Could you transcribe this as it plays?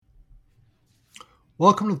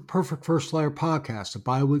Welcome to the Perfect First Layer Podcast, a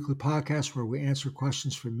bi-weekly podcast where we answer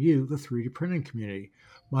questions from you, the 3D printing community.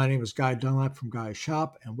 My name is Guy Dunlap from Guy's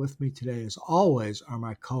Shop, and with me today, as always, are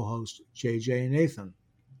my co-hosts, JJ and Nathan.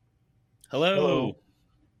 Hello.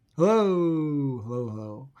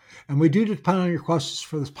 Hello. And we do depend on your questions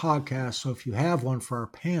for this podcast, so if you have one for our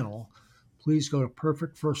panel, please go to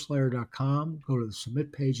perfectfirstlayer.com, go to the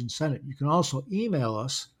submit page and send it. You can also email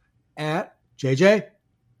us at JJ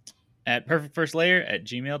at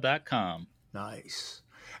perfectfirstlayer@gmail.com. Nice.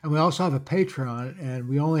 And we also have a Patreon, and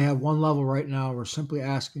we only have one level right now. We're simply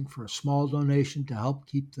asking for a small donation to help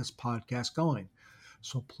keep this podcast going.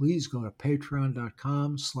 So please go to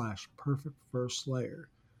patreon.com/perfectfirstlayer.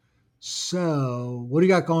 So what do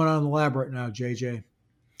you got going on in the lab right now, JJ?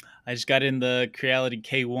 I just got in the Creality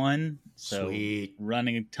K1. So Sweet.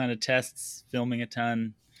 Running a ton of tests, filming a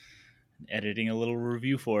ton, editing a little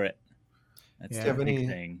review for it. That's the big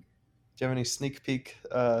thing. Do you have any sneak peek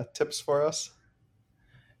tips for us?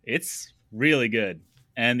 It's really good.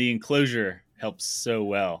 And the enclosure helps so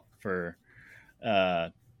well for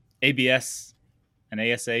ABS and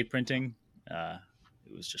ASA printing. It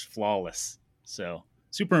was just flawless. So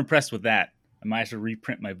super impressed with that. I might have to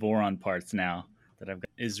reprint my Voron parts now that I've got.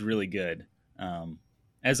 Is really good.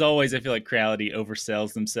 As always, I feel like Creality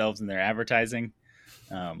oversells themselves in their advertising.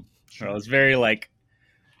 Sure. I was very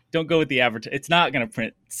don't go with the average. It's not going to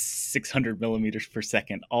print 600 millimeters per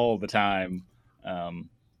second all the time. And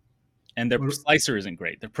their slicer isn't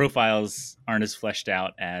great. Their profiles aren't as fleshed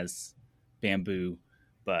out as Bambu,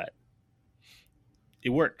 but it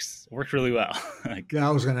works. It works really well. Yeah,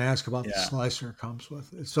 I was going to ask about the slicer it comes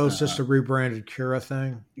with. So it's just a rebranded Cura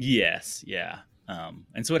thing? Yes, yeah.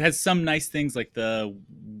 And so it has some nice things like the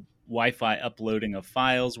Wi-Fi uploading of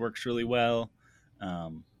files works really well.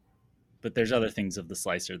 But there's other things of the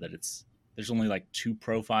slicer that there's only 2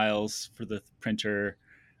 profiles for the printer.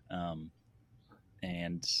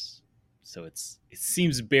 And so it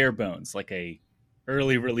seems bare bones, like a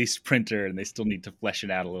early release printer, and they still need to flesh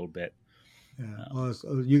it out a little bit. Yeah. Well,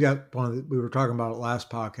 you got we were talking about it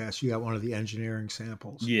last podcast. You got one of the engineering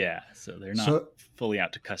samples. Yeah. So they're not fully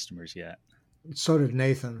out to customers yet. So did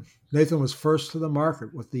Nathan. Nathan was first to the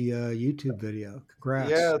market with the YouTube video.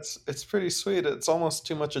 Congrats. Yeah, it's pretty sweet. It's almost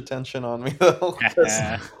too much attention on me though.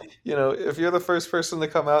 If you're the first person to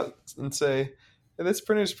come out and say, hey, this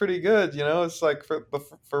printer's pretty good, it's like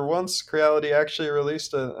for once Creality actually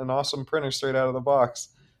released an awesome printer straight out of the box.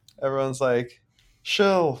 Everyone's like,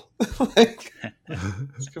 shill.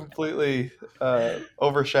 It's completely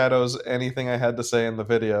overshadows anything I had to say in the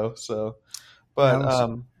video. So, but it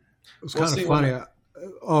was kind of funny.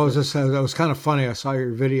 It was kind of funny. I saw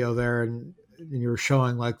your video there, and you were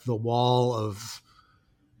showing the wall of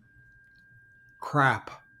crap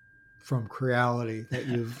from Creality that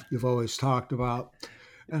you've always talked about.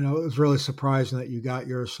 And it was really surprising that you got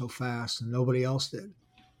yours so fast and nobody else did.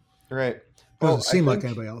 Right. Doesn't seem like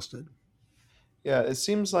anybody else did. Yeah, it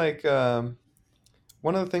seems like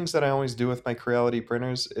one of the things that I always do with my Creality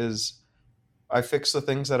printers is I fix the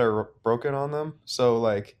things that are broken on them. So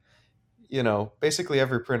basically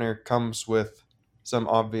every printer comes with some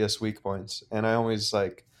obvious weak points, and I always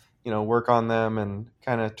work on them and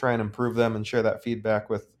kind of try and improve them and share that feedback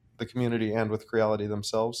with the community and with Creality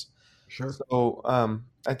themselves. Sure. So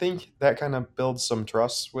I think that kind of builds some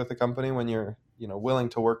trust with the company when you're willing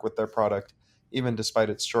to work with their product even despite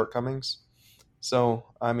its shortcomings. So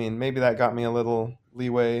I mean, maybe that got me a little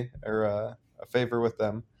leeway or a favor with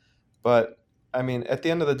them, but I mean, at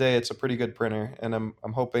the end of the day, it's a pretty good printer, and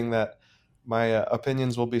I'm hoping that my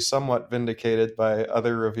opinions will be somewhat vindicated by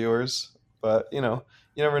other reviewers. But you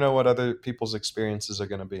never know what other people's experiences are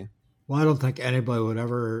going to be. Well, I don't think anybody would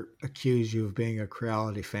ever accuse you of being a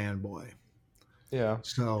Creality fanboy. Yeah,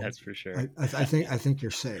 so that's for sure. I think you're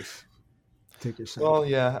safe. Well,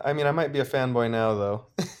 yeah. I mean, I might be a fanboy now, though.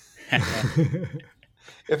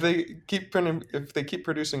 If they keep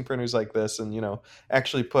producing printers like this, and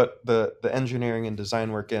actually put the engineering and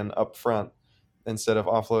design work in up front instead of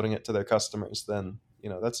offloading it to their customers, then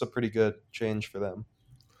that's a pretty good change for them.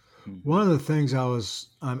 One of the things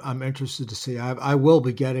I'm interested to see, I will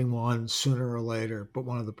be getting one sooner or later, but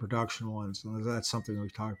one of the production ones, and that's something we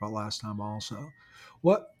talked about last time also.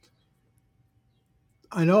 What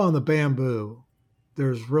I know on the Bambu,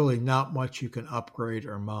 there's really not much you can upgrade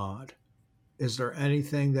or mod. Is there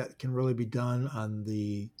anything that can really be done on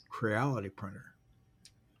the Creality printer?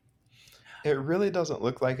 It really doesn't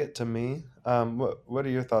look like it to me. What are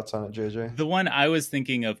your thoughts on it, JJ? The one I was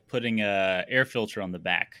thinking of putting a air filter on the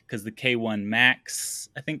back, because the K1 Max,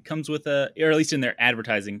 I think, comes with or at least in their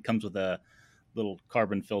advertising, comes with a little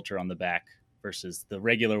carbon filter on the back, versus the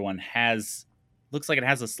regular one has looks like it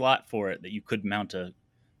has a slot for it that you could mount a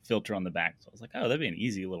filter on the back. So I was like, oh, that'd be an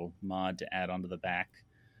easy little mod to add onto the back.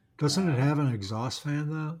 Doesn't it have an exhaust fan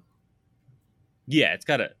though? Yeah, it's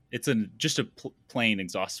just a plain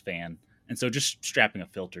exhaust fan, and so just strapping a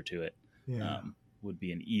filter to it would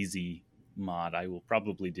be an easy mod I will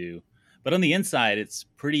probably do. But on the inside, it's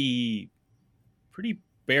pretty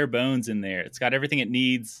bare bones in there. It's got everything it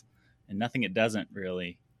needs and nothing it doesn't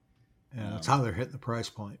really. Yeah, that's how they're hitting the price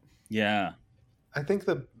point. Yeah. I think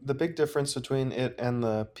the big difference between it and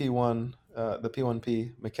the P1, the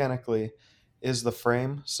P1P mechanically, is the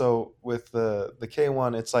frame. So with the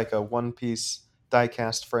K1, it's like a one-piece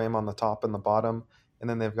die-cast frame on the top and the bottom, and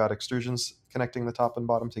then they've got extrusions connecting the top and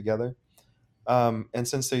bottom together. And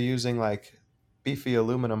since they're using like beefy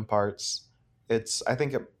aluminum parts, I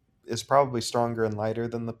think it is probably stronger and lighter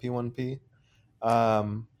than the P1P,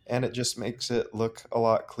 and it just makes it look a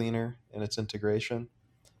lot cleaner in its integration.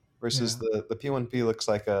 Versus the P1P looks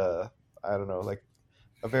like I don't know, like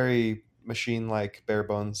a very machine-like bare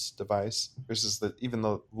bones device. Versus even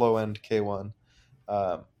the low-end K1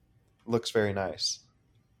 looks very nice.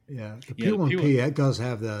 Yeah, the P1P it does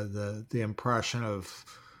have the impression of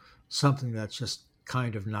something that's just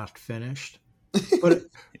kind of not finished, but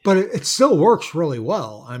it still works really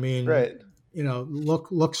well. I mean, right?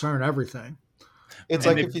 Looks aren't everything. It's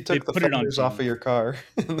like if you took the fenders off of your car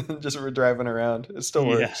and then just were driving around, it still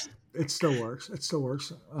works. It still works. It still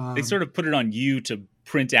works. They sort of put it on you to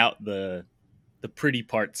print out the pretty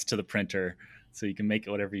parts to the printer, so you can make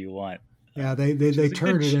it whatever you want. Yeah, they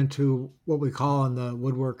turned it into what we call in the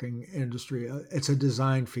woodworking industry. It's a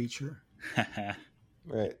design feature.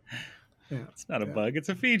 Right. Yeah, it's not a bug; it's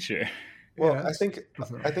a feature. Well, I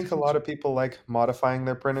think a lot of people like modifying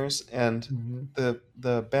their printers, and the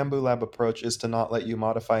Bambu Lab approach is to not let you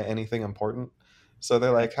modify anything important. So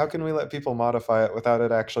they're like, how can we let people modify it without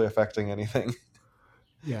it actually affecting anything?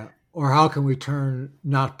 Yeah. Or how can we turn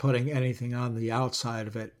not putting anything on the outside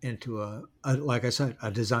of it into a like I said, a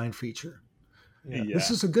design feature? Yeah. This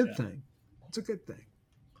is a good thing. It's a good thing.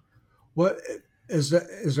 What is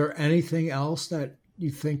there anything else that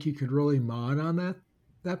you think you could really mod on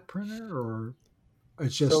that printer, or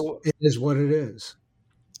it's just it is what it is?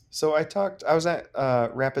 So I was at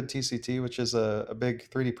Rapid TCT, which is a big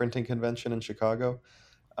 3D printing convention in Chicago,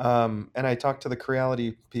 and I talked to the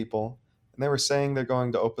Creality people, and they were saying they're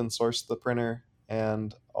going to open source the printer,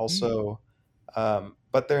 and also,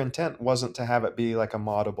 but their intent wasn't to have it be like a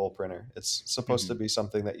moddable printer. It's supposed to be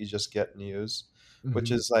something that you just get and use,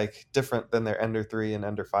 which is like different than their Ender 3 and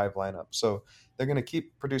Ender 5 lineup. So they're going to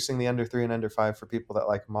keep producing the Ender 3 and Ender 5 for people that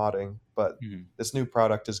like modding, but this new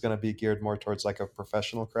product is going to be geared more towards like a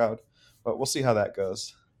professional crowd. But we'll see how that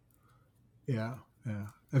goes. Yeah.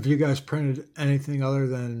 Have you guys printed anything other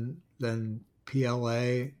than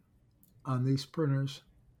PLA on these printers?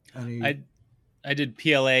 I did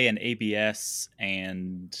PLA and ABS,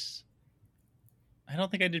 and I don't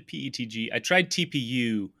think I did PETG. I tried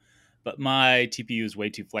TPU, but my TPU is way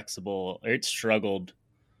too flexible. It struggled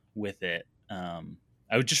with it.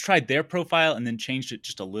 I would just tried their profile and then changed it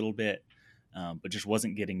just a little bit, but just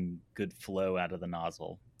wasn't getting good flow out of the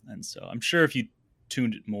nozzle. And so I'm sure if you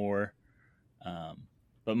tuned it more,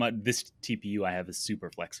 but this TPU I have is super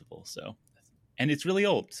flexible. So, and it's really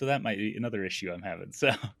old, so that might be another issue I'm having.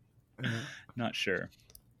 So, not sure.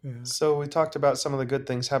 Yeah. So we talked about some of the good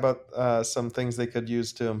things. How about some things they could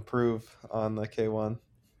use to improve on the K1?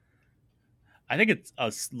 I think it's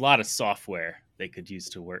a lot of software they could use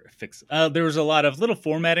to fix. There was a lot of little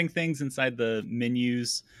formatting things inside the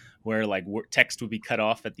menus where like text would be cut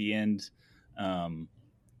off at the end,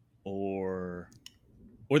 or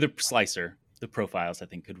the slicer, the profiles I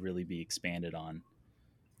think could really be expanded on.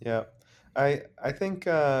 Yeah, I think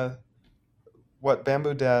what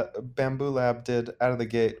Bambu Lab did out of the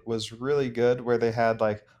gate was really good, where they had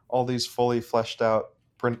like all these fully fleshed out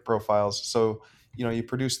print profiles. So you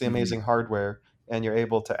produce the amazing hardware, and you're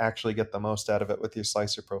able to actually get the most out of it with your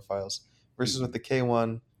slicer profiles. Versus with the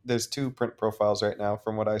K1, there's 2 print profiles right now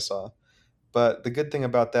from what I saw. But the good thing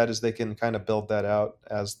about that is they can kind of build that out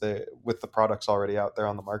with the products already out there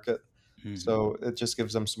on the market. So it just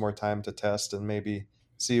gives them some more time to test and maybe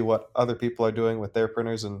see what other people are doing with their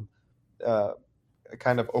printers, and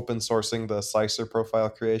kind of open sourcing the slicer profile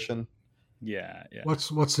creation. Yeah. What's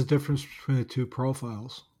the difference between the 2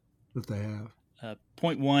 profiles that they have?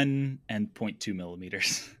 0.1 and 0.2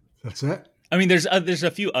 millimeters. That's it? I mean, there's a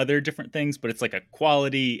few other different things, but it's like a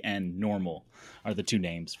quality and normal are the 2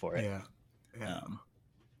 names for it. Yeah.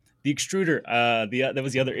 The extruder, that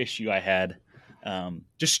was the other issue I had.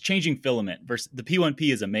 Just changing filament versus the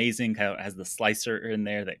P1P is amazing. How it has the slicer in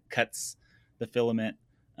there that cuts the filament.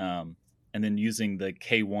 and then using the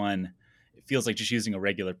K1, it feels like just using a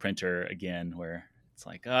regular printer again, where it's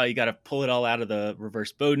like, oh, you got to pull it all out of the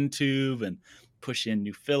reverse Bowden tube and push in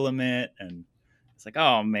new filament. And it's like,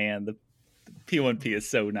 oh man, the P1P is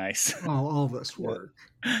so nice. All this work.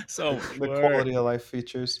 So much The work. quality of life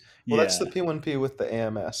features. Well, Yeah. that's the P1P with the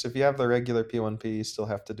AMS. If you have the regular P1P, you still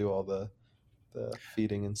have to do all the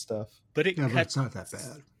feeding and stuff. But it But cuts. it's not that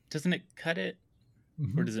bad. Doesn't it cut it?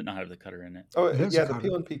 Or does it not have the cutter in it? Oh, It yeah, the cutter.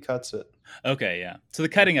 P1P cuts it. Okay, yeah. So the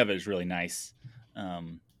cutting of it is really nice.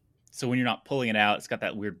 So when you're not pulling it out, it's got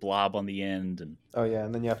that weird blob on the end, and Oh yeah,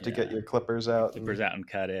 and then you have to get your clippers out. out and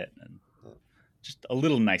cut it, and just a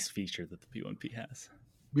little nice feature that the P1P has.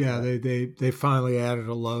 Yeah, they finally added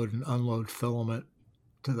a load and unload filament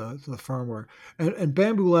to the firmware, and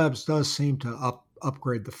Bambu Labs does seem to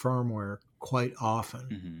upgrade the firmware quite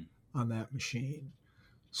often on that machine.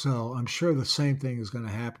 So I'm sure the same thing is going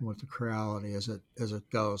to happen with the Creality as it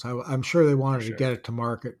goes. I'm sure they wanted to get it to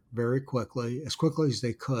market very quickly, as quickly as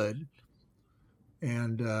they could,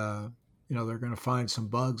 and they're going to find some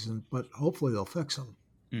bugs, but hopefully they'll fix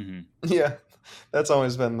them. Yeah, that's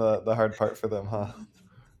always been the hard part for them, huh?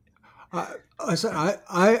 I said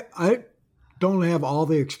I don't have all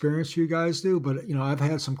the experience you guys do, but I've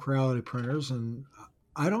had some Creality printers, and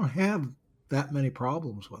I don't have that many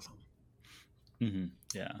problems with them.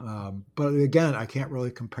 Yeah. But again, I can't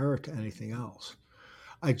really compare it to anything else.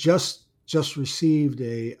 I just received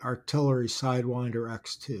a artillery Sidewinder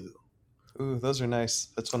X2. Ooh, those are nice.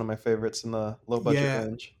 That's one of my favorites in the low budget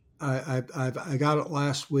range. I got it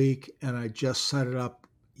last week, and I just set it up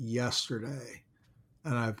yesterday,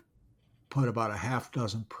 and I've put about a half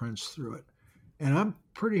dozen prints through it, and I'm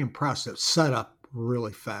pretty impressed. It's set up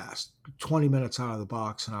really fast. 20 minutes out of the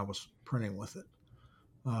box, and I was printing with it.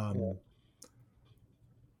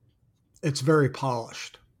 It's very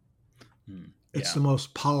polished. It's the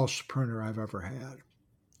most polished printer I've ever had.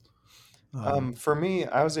 For me,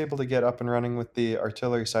 I was able to get up and running with the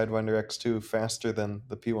Artillery Sidewinder X2 faster than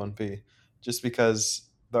the P1P, just because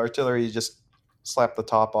the Artillery, you just slap the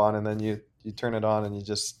top on and then you turn it on and you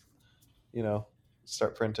just,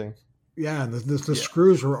 start printing. Yeah, and the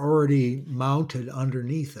screws were already mounted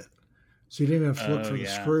underneath it, so you didn't have to look for the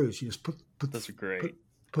screws. You just put those are great.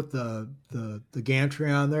 Put the gantry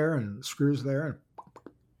on there and the screws there,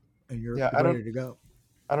 and you're ready to go.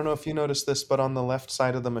 I don't know if you noticed this, but on the left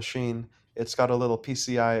side of the machine, it's got a little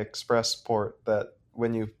PCI Express port that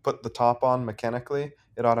when you put the top on mechanically,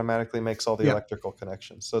 it automatically makes all the electrical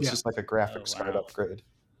connections. So it's just like a graphics card upgrade.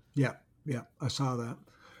 Yeah, I saw that.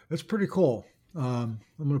 It's pretty cool. I'm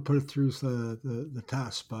going to put it through the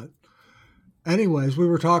test. But anyways, we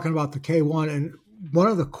were talking about the K1, and one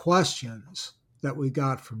of the questions that we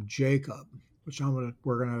got from Jacob, which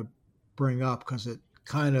we're gonna bring up because it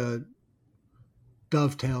kind of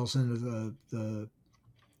dovetails into the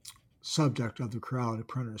subject of the Creality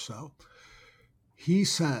printer. So he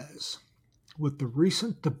says, with the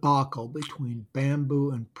recent debacle between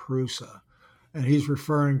Bambu and Prusa, and he's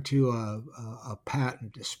referring to a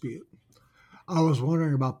patent dispute, I was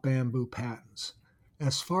wondering about Bambu patents.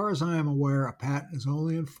 As far as I am aware, a patent is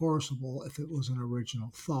only enforceable if it was an original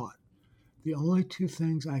thought. The only two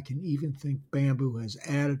things I can even think Bambu has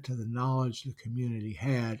added to the knowledge the community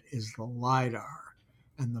had is the LIDAR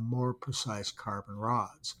and the more precise carbon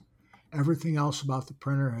rods. Everything else about the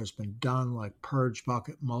printer has been done like purge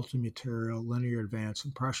bucket, multi-material, linear advance,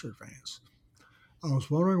 and pressure advance. I was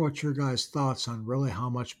wondering what your guys' thoughts on really how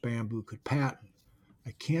much Bambu could patent.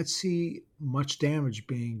 I can't see much damage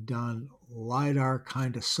being done. LIDAR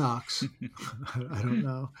kind of sucks. I don't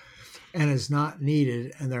know. And is not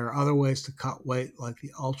needed. And there are other ways to cut weight like the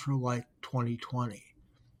Ultralight 2020.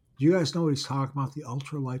 Do you guys know what he's talking about, the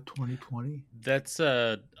Ultralight 2020? That's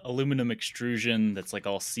a aluminum extrusion that's like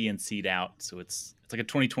all CNC'd out. So it's like a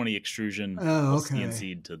 2020 extrusion, all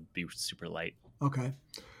CNC'd to be super light. Okay.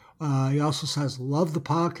 He also says, love the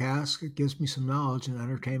podcast. It gives me some knowledge and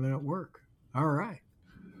entertainment at work. All right.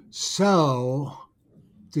 So,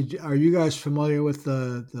 are you guys familiar with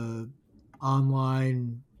the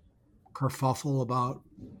online kerfuffle about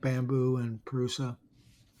Bambu and Prusa?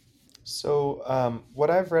 So, what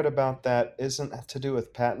I've read about that isn't to do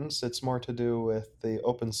with patents. It's more to do with the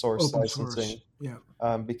open source licensing. Yeah.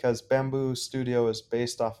 Because Bambu Studio is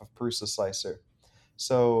based off of Prusa Slicer.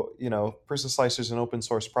 So, Prusa Slicer is an open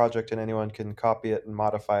source project and anyone can copy it and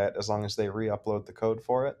modify it as long as they re-upload the code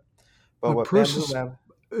for it. But what Bambu Lab...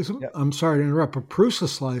 I'm sorry to interrupt, but Prusa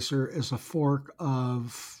Slicer is a fork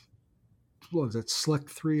of, what is it, Slick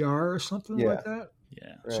 3R or something like that?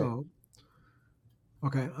 Yeah. Right. So,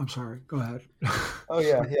 Okay, I'm sorry. Go ahead. Oh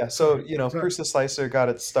yeah. So Sorry. Prusa Slicer got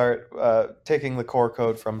its start taking the core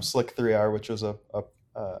code from Slick 3R, which was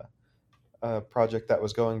a project that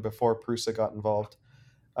was going before Prusa got involved.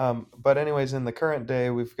 But anyways, in the current day,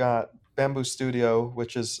 we've got Bamboo Studio,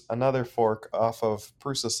 which is another fork off of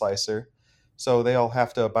Prusa Slicer. So they all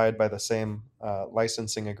have to abide by the same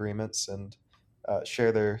licensing agreements and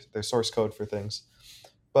share their source code for things.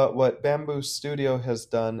 But what Bamboo Studio has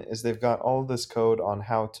done is they've got all of this code on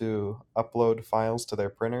how to upload files to their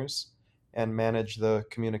printers and manage the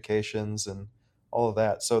communications and all of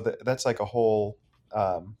that. So that's like a whole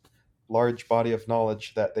large body of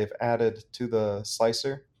knowledge that they've added to the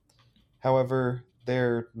slicer. However,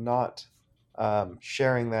 they're not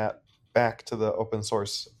sharing that back to the open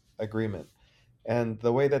source agreement. And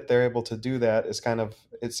the way that they're able to do that is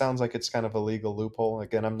it sounds like it's kind of a legal loophole.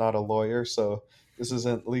 Again, I'm not a lawyer, so this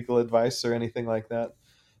isn't legal advice or anything like that.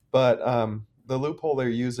 But the loophole they're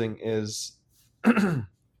using is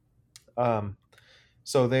um,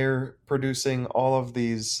 so they're producing all of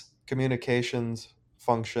these communications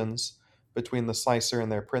functions between the slicer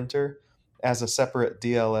and their printer as a separate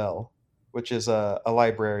DLL, which is a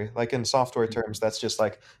library. Like in software terms, that's just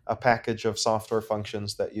like a package of software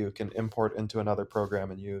functions that you can import into another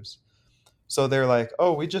program and use. So they're like,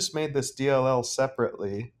 oh, we just made this DLL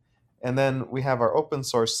separately. And then we have our open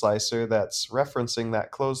source slicer that's referencing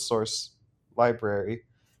that closed source library.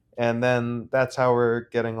 And then that's how we're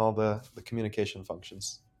getting all the communication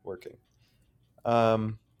functions working.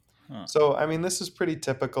 Um, Huh. so, I mean, this is pretty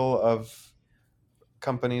typical of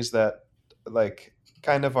companies that like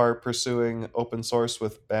kind of are pursuing open source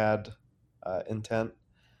with bad intent,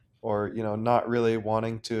 or not really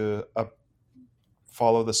wanting to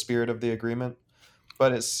follow the spirit of the agreement.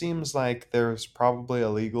 But it seems like there's probably a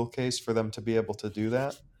legal case for them to be able to do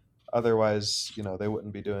that. Otherwise, they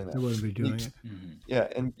wouldn't be doing They that. wouldn't be You- doing it. Mhm. yeah,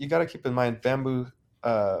 and you got to keep in mind, Bamboo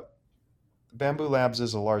Labs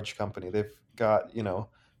is a large company. They've got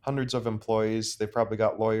hundreds of employees. They've probably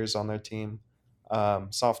got lawyers on their team,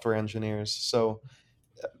 software engineers. So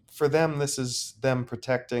for them, this is them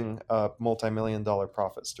protecting a multi-million-dollar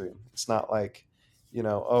profit stream. It's not like,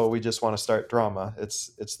 oh, we just want to start drama.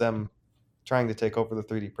 It's them trying to take over the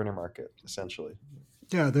 3D printer market, essentially.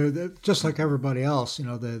 Yeah, they're just like everybody else.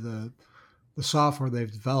 The software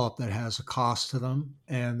they've developed that has a cost to them,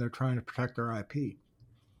 and they're trying to protect their IP.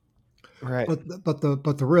 Right. But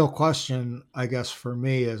the real question, I guess, for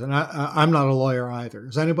me is, and I'm not a lawyer either.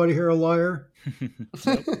 Is anybody here a lawyer?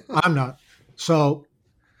 Nope. I'm not. So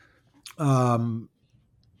um,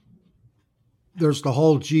 there's the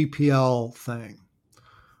whole GPL thing,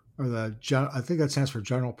 or I think that stands for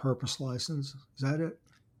General Purpose License. Is that it?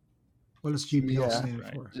 What does GPL Yeah. stand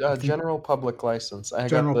Right. for? I think General public license. I got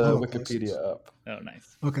General the Public Wikipedia License. up. Oh,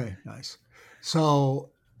 nice. Okay, nice.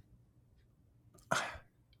 So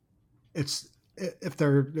it's if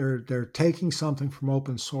they're taking something from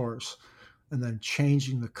open source and then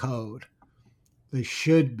changing the code, they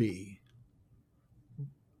should be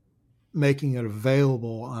making it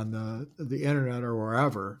available on the internet or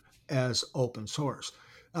wherever as open source.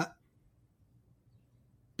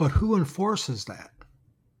 But who enforces that?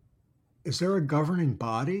 Is there a governing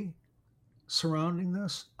body surrounding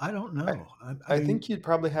this? I don't know. I think you'd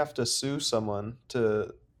probably have to sue someone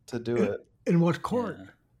to do it. In what court? Yeah.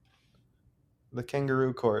 The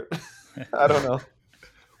kangaroo court. I don't know.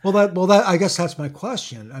 Well, that I guess that's my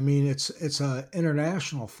question. I mean, it's an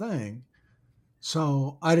international thing,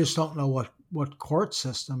 so I just don't know what court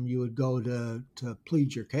system you would go to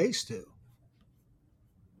plead your case to,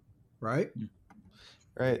 right?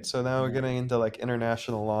 Right. So now we're getting into like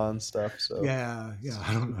international law and stuff. So Yeah,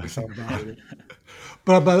 I don't know anything about it.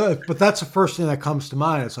 complicated. But that's the first thing that comes to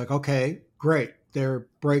mind. It's like, okay, great, they're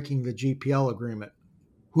breaking the GPL agreement.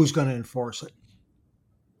 Who's going to enforce it?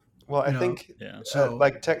 Well, I think Yeah. So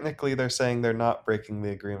like technically they're saying they're not breaking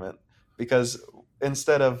the agreement, because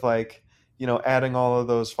instead of like, adding all of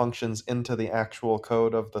those functions into the actual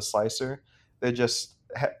code of the slicer, they're just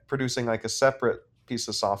producing like a separate piece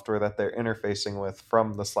of software that they're interfacing with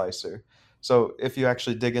from the slicer. So if you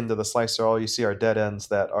actually dig into the slicer, all you see are dead ends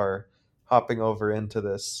that are hopping over into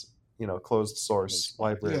this, closed source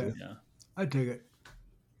library. Yeah. I dig it.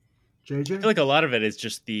 I JJ? feel like a lot of it is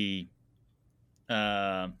just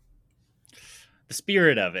uh, the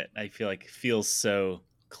spirit of it. I feel like feels so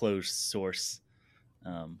closed source.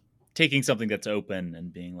 Taking something that's open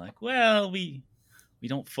and being like, well, we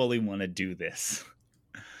don't fully want to do this.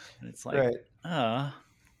 And it's like, Right.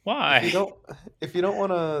 why? If you don't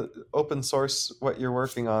want to open source what you're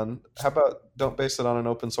working on, how about don't base it on an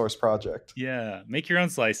open source project? Yeah, make your own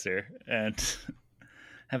slicer and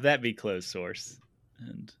have that be closed source.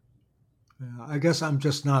 And Yeah, I guess I'm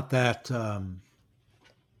just not that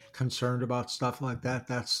concerned about stuff like that.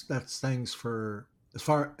 That's things for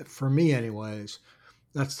for me, anyways.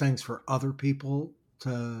 That's things for other people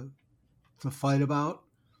to fight about.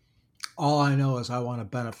 All I know is I want to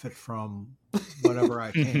benefit from whatever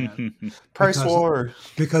I can Price because war.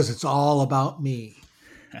 it's all about me,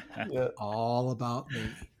 Yeah. all about me,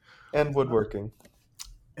 And woodworking.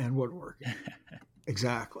 and woodworking.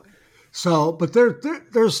 Exactly. So, but there's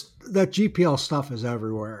that GPL stuff is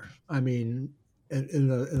everywhere. I mean, in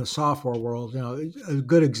the software world, a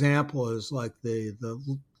good example is like the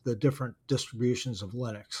different distributions of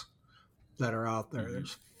Linux that are out there. Mhm.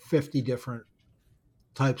 There's 50 different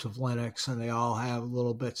types of Linux, and they all have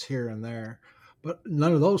little bits here and there. But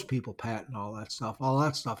none of those people patent all that stuff. All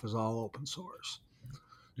that stuff is all open source.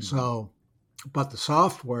 Mhm. So, but the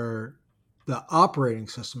software, the operating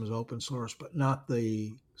system is open source, but not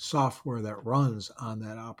the software that runs on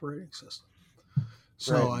that operating system.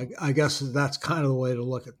 So Right. I guess that's kind of the way to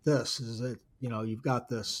look at this is that, you've got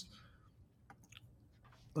this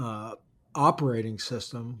uh, operating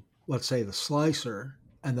system, let's say the slicer,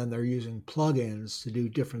 and then they're using plugins to do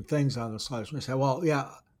different things on the slicer. And they say, well, yeah,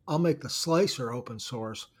 I'll make the slicer open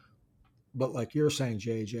source, but like you're saying,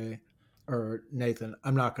 JJ or Nathan,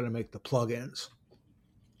 I'm not going to make the plugins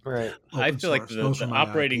Right. I open feel like source. Those are the my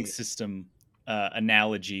operating IP. system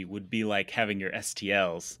analogy would be like having your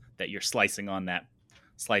STLs that you're slicing on that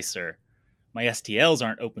slicer. My STLs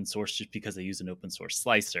aren't open source just because I use an open source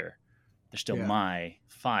slicer. They're still Yeah. my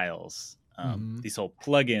files. Mm-hmm. These whole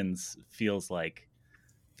plugins feels like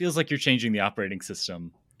you're changing the operating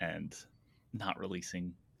system and not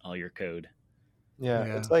releasing all your code. Yeah.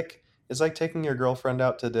 Yeah. It's like taking your girlfriend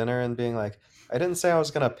out to dinner and being like, I didn't say I was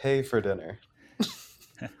gonna pay for dinner.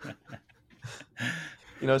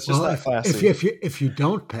 It's just Well, not classy. if you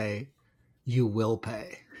don't pay, you will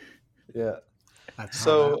pay. Yeah. That's how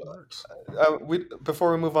So that works. we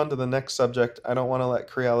before we move on to the next subject, I don't want to let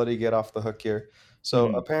Creality get off the hook here. So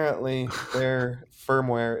Mhm. apparently, their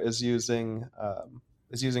firmware is using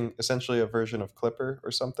essentially a version of Clipper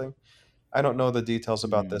or something. I don't know the details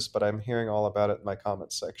about Mm. this, but I'm hearing all about it in my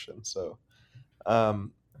comments section. So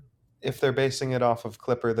um, if they're basing it off of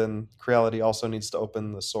Clipper, then Creality also needs to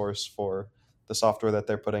open the source for the software that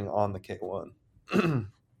they're putting on the K1. The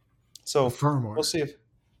So we'll firmware. see if,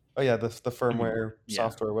 oh yeah, the Mhm. firmware, Yeah.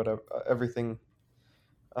 software, whatever, everything.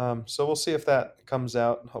 So we'll see if that comes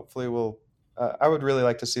out. Hopefully, we'll. I would really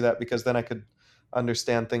like to see that because then I could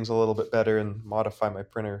understand things a little bit better and modify my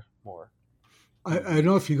printer more. I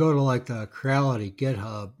know if you go to like the Creality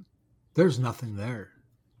GitHub, there's nothing there.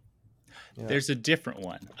 Yeah. There's a different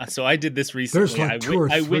one. So I did this There's recently. like two or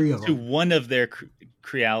I went three of to them. one of their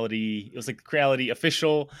Creality. It was like Creality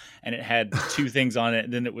official, and it had two things on it.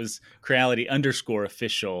 And then it was Creality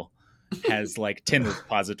 _official has like 10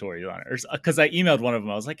 repositories on it. Because I emailed one of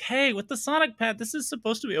them. I was like, hey, with the Sonic Pad, this is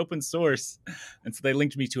supposed to be open source. And so they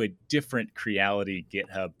linked me to a different Creality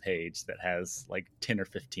GitHub page that has like 10 or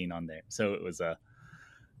 15 on there. So it's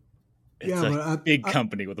Yeah, a but big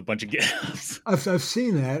company with a bunch of GitHubs. I've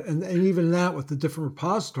seen that, and even that with the different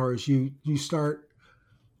repositories, you start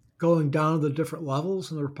going down to the different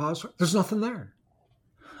levels in the repository. There's nothing there.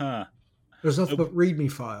 Huh. There's nothing but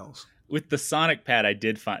README files. With the Sonic Pad, I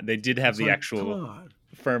did find they did have It's the like, come actual on.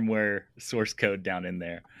 firmware source code down in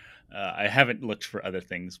there. I haven't looked for other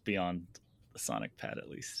things beyond the Sonic Pad, at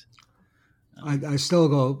least. I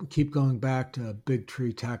still keep going back to Big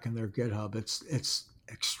Tree Tech and their GitHub. It's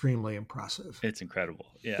extremely impressive. It's incredible.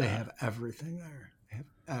 Yeah, They have everything there. They have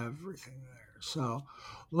everything there. So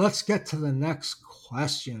let's get to the next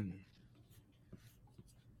question.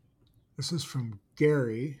 This is from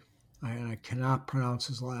Gary, and I cannot pronounce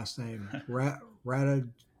his last name. Ratajczak.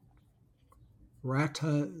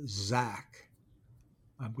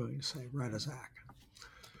 I'm going to say Ratajczak.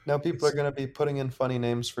 Now people are going to be putting in funny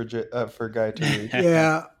names for Guy to read.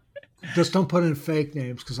 Yeah, just don't put in fake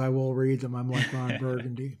names because I will read them. I'm like Ron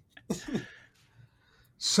Burgundy.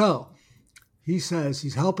 So he says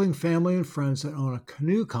he's helping family and friends that own a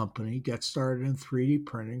canoe company get started in 3D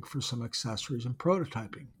printing for some accessories and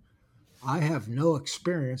prototyping. I have no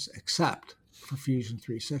experience except for Fusion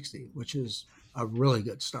 360, which is a really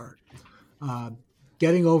good start.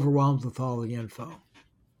 Getting overwhelmed with all the info.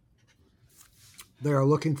 They are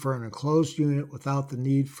looking for an enclosed unit without the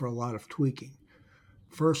need for a lot of tweaking.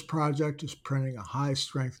 First project is printing a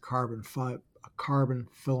high-strength carbon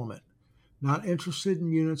filament. Not interested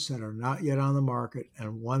in units that are not yet on the market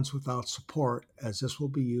and ones without support, as this will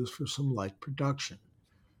be used for some light production.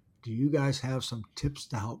 Do you guys have some tips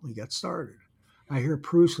to help me get started? I hear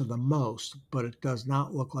Prusa the most, but it does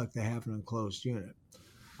not look like they have an enclosed unit.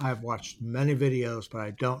 I've watched many videos, but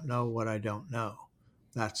I don't know what I don't know.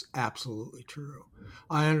 That's absolutely true.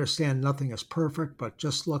 I understand nothing is perfect, but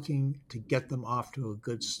just looking to get them off to a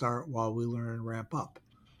good start while we learn and ramp up.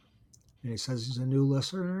 And he says he's a new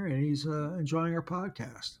listener and he's enjoying our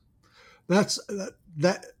podcast.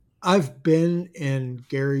 That I've been in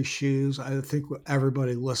Gary's shoes. I think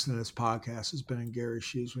everybody listening to this podcast has been in Gary's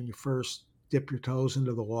shoes. When you first dip your toes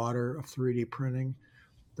into the water of 3D printing,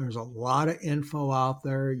 there's a lot of info out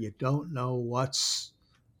there. You don't know what's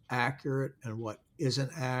accurate and what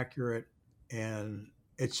isn't accurate, and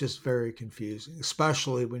it's just very confusing,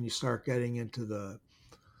 especially when you start getting into the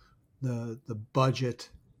budget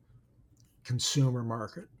consumer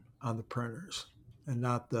market on the printers and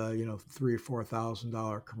not the $3,000 or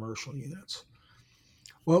 $4,000 commercial units.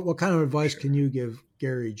 What kind of advice can you give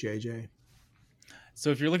Gary, JJ?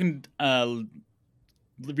 So if you're looking,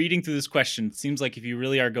 reading through this question, it seems like if you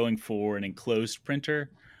really are going for an enclosed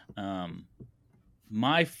printer,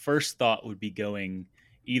 my first thought would be going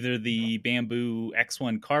either the Bambu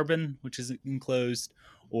X1 Carbon, which is enclosed,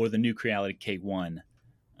 or the new Creality K1.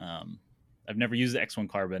 I've never used the X1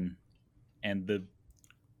 Carbon, and the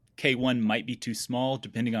K1 might be too small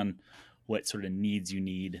depending on what sort of needs you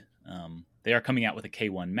need. They are coming out with a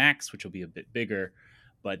K1 Max, which will be a bit bigger,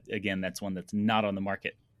 but again, that's one that's not on the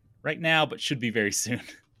market right now, but should be very soon.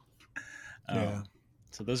 Yeah.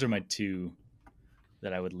 So those are my two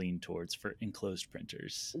that I would lean towards for enclosed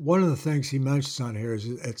printers. One of the things he mentions on here is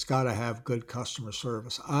it's got to have good customer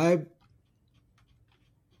service. I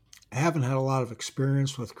haven't had a lot of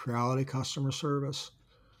experience with Creality customer service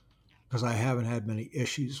because I haven't had many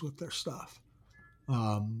issues with their stuff.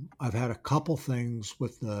 I've had a couple things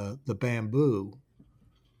with the Bambu,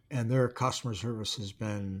 and their customer service has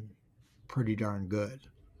been pretty darn good.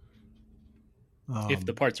 If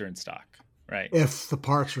the parts are in stock, right? If the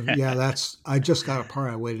parts are, yeah, I just got a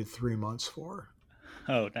part I waited 3 months for.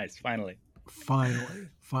 Oh, nice. Finally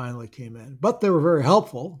came in, but they were very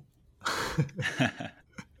helpful.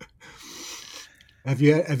 Have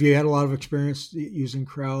you had a lot of experience using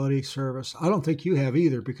Creality service? I don't think you have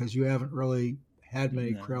either because you haven't really had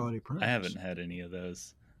many Creality printers. I haven't had any of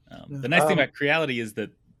those. The nice thing about Creality is that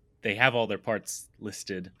they have all their parts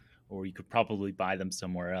listed, or you could probably buy them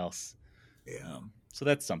somewhere else. Yeah. So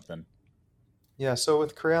that's something. Yeah, so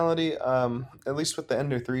with Creality, at least with the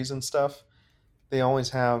Ender 3s and stuff, they always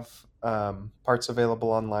have parts available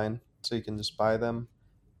online, so you can just buy them.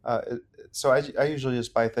 So I usually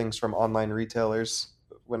just buy things from online retailers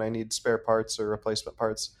when I need spare parts or replacement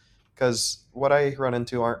parts, because what I run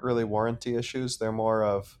into aren't really warranty issues. They're more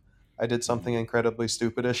of I did something incredibly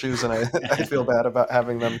stupid issues, and I feel bad about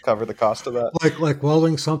having them cover the cost of that. Like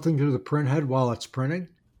welding something to the print head while it's printing?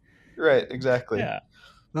 Right, exactly. Yeah.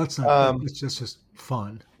 That's not, it's just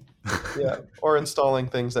fun. Yeah, or installing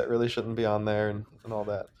things that really shouldn't be on there and all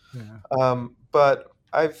that. Yeah. But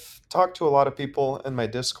I've talked to a lot of people in my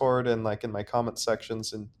Discord and like in my comment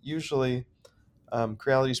sections, and usually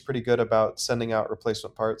Creality is pretty good about sending out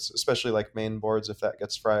replacement parts, especially like main boards if that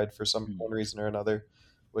gets fried for some one reason or another,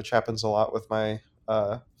 which happens a lot with my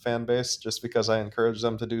fan base just because I encourage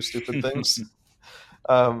them to do stupid things.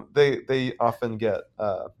 They often get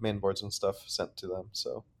main boards and stuff sent to them.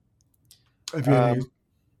 So, Have you any,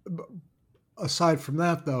 aside from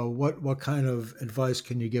that though, what kind of advice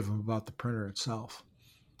can you give them about the printer itself?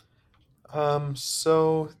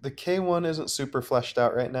 So the K1 isn't super fleshed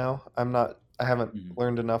out right now. I haven't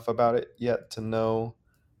learned enough about it yet to know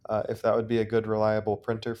if that would be a good, reliable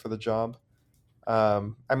printer for the job.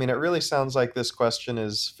 I mean, it really sounds like this question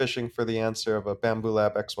is fishing for the answer of a Bambu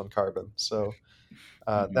Lab X1 Carbon. So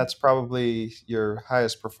that's probably your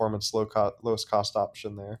highest performance, lowest cost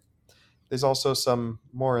option there. There's also some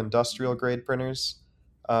more industrial grade printers.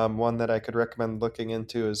 One that I could recommend looking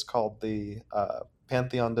into is called the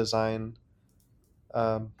Pantheon Design.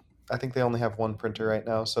 I think they only have one printer right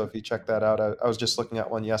now, so if you check that out, I was just looking at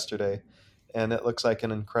one yesterday, and it looks like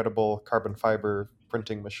an incredible carbon fiber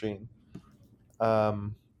printing machine,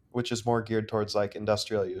 which is more geared towards like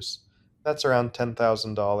industrial use. That's around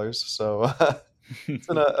 $10,000, so it's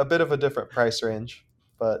in a bit of a different price range,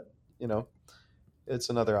 but it's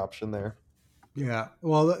another option there. Yeah,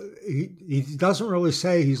 well, he doesn't really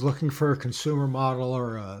say he's looking for a consumer model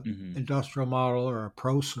or a industrial model or a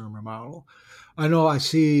prosumer model. I know I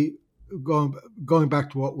see going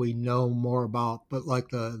back to what we know more about, but like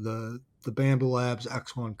the Bambu Labs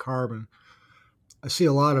X1 Carbon, I see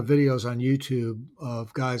a lot of videos on YouTube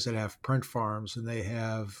of guys that have print farms and they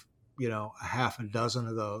have a half a dozen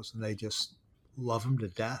of those and they just love them to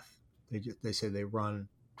death. They say they run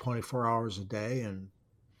 24 hours a day, and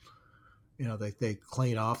they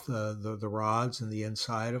clean off the rods and the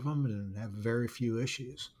inside of them and have very few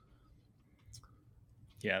issues.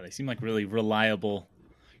 Yeah, they seem like really reliable,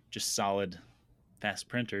 just solid, fast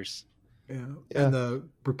printers. Yeah. Yeah. And the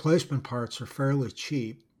replacement parts are fairly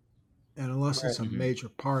cheap, and unless it's a Mhm. major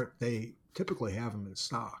part, they typically have them in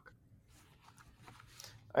stock.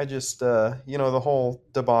 I just, the whole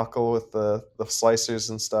debacle with the slicers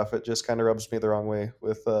and stuff, it just kind of rubs me the wrong way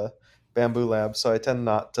with Bamboo Lab. So I tend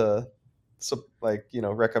not to,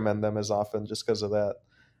 recommend them as often just because of that.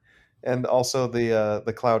 And also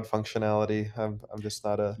the cloud functionality, I'm just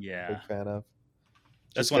not a Yeah, big fan of.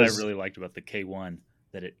 that's Just what I because, really liked about the K1,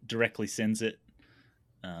 that it directly sends it.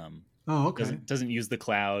 Oh, okay. Doesn't use the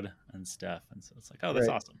cloud and stuff, and so it's like, oh, that's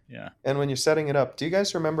right. awesome. Yeah, And when you're setting it up, do you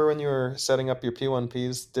guys remember when you were setting up your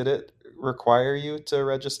P1Ps, did it require you to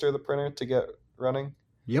register the printer to get running?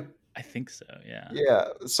 Yep. I think so. Yeah. Yeah.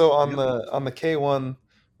 So on Yep. the K1,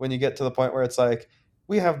 when you get to the point where it's like,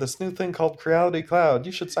 we have this new thing called Creality Cloud,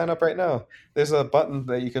 you should sign up right now. There's a button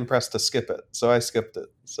that you can press to skip it. So I skipped it.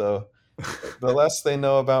 So the less they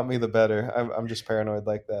know about me, the better. I'm just paranoid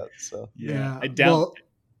like that. So Yeah, Yeah. Well,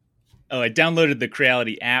 I downloaded the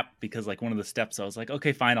Creality app because like one of the steps I was like,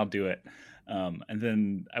 okay, fine, I'll do it. And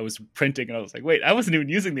then I was printing and I was like, wait, I wasn't even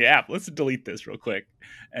using the app. Let's delete this real quick.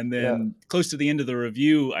 And yeah. then close to the end of the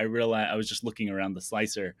review, I realized I was just looking around the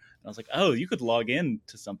slicer and I was like, oh, you could log in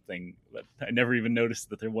to something, but I never even noticed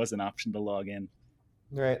that there was an option to log in.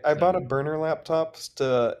 Right. I So, bought a burner laptop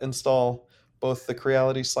to install both the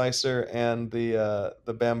Creality slicer and the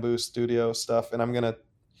Bamboo Studio stuff, and I'm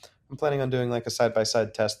planning on doing like a side by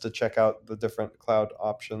side test to check out the different cloud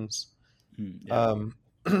options. yeah. Um,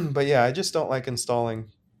 but yeah, I just don't like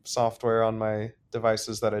installing software on my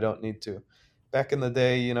devices that I don't need to. Back in the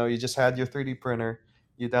day, you just had your 3D printer,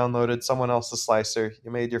 you downloaded someone else's slicer,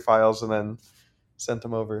 you made your files, and then sent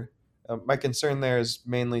them over. My concern there is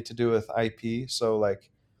mainly to do with IP. So,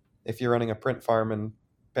 like, if you're running a print farm and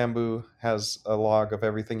Bamboo has a log of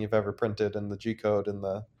everything you've ever printed and the G code and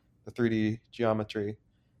the 3D geometry,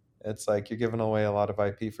 it's like you're giving away a lot of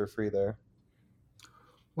IP for free there.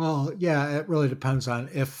 well, yeah, it really depends on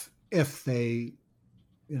if they,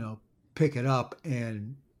 pick it up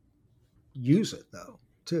and use it though,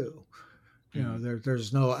 too.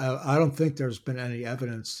 There's no. I don't think there's been any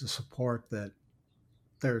evidence to support that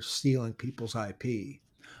they're stealing people's IP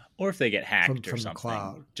Or if they get hacked or from the something,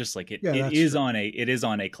 cloud. just like it Yeah, that's is true.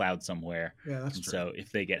 on a cloud somewhere. Yeah, that's And true. so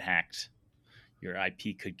if they get hacked, your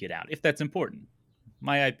IP could get out if that's important.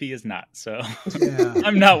 My IP is not, so Yeah,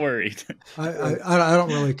 I'm not worried. I don't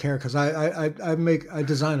really care because I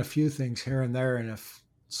design a few things here and there, and if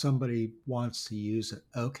somebody wants to use it,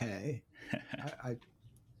 okay, I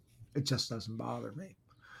it just doesn't bother me.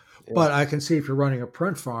 Yeah. But I can see if you're running a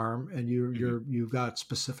print farm and you've got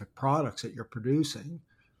specific products that you're producing,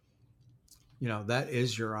 that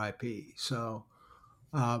is your IP. So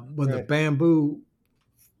Right.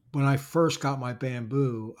 when I first got my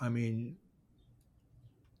Bamboo, I mean,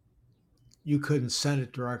 you couldn't send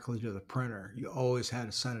it directly to the printer. You always had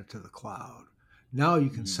to send it to the cloud. Now you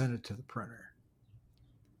can send it to the printer.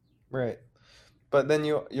 Right. But then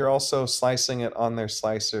you're also slicing it on their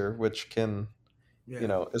slicer, which can,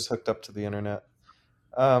 Yeah. is hooked up to the internet.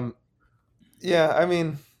 Um, yeah, I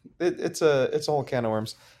mean, it's a whole can of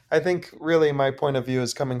worms. I think really my point of view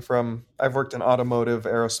is coming from I've worked in automotive,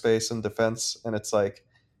 aerospace, and defense, and it's like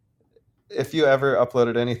if you ever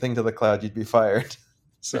uploaded anything to the cloud, you'd be fired.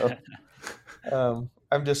 So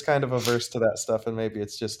I'm just kind of averse to that stuff, and maybe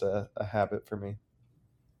it's just a habit for me.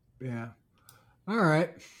 Yeah. All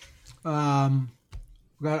right.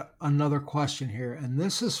 We got another question here, and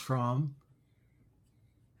this is from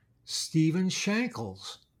Stephen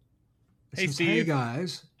Shankles. It Hey, says, "Hey Steve.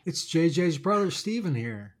 guys, it's JJ's brother Stephen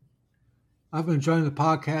here. I've been enjoying the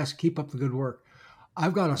podcast. Keep up the good work.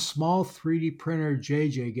 I've got a small 3D printer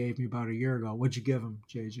JJ gave me about a year ago. What'd you give him,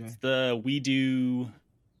 JJ?" It's the We Do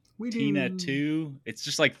We Tina do. 2. It's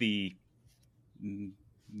just like the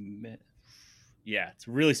yeah, it's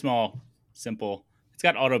really small, simple. It's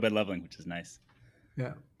got auto bed leveling, which is nice.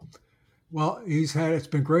 Yeah. Well, it's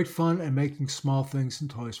been great fun and making small things and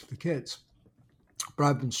toys for the kids. But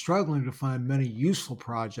I've been struggling to find many useful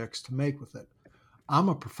projects to make with it. I'm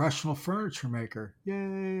a professional furniture maker,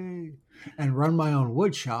 yay, and run my own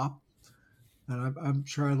wood shop. And I'm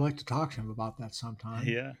sure I'd like to talk to him about that sometime.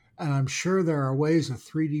 Yeah. And I'm sure there are ways a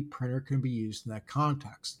 3D printer can be used in that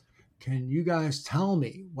context. Can you guys tell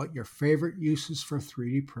me what your favorite uses for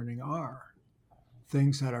 3D printing are?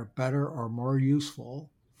 Things that are better or more useful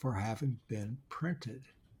for having been printed.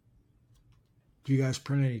 Do you guys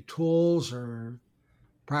print any tools or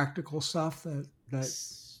practical stuff that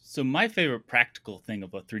So my favorite practical thing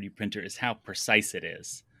about 3D printer is how precise it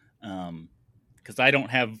is. Because I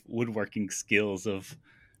don't have woodworking skills of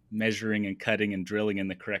measuring and cutting and drilling in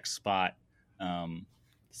the correct spot.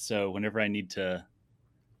 So whenever I need to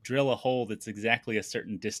drill a hole that's exactly a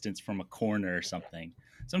certain distance from a corner or something,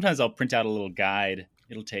 sometimes I'll print out a little guide.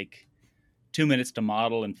 It'll take 2 minutes to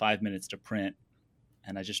model and 5 minutes to print.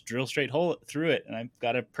 And I just drill straight hole through it. And I've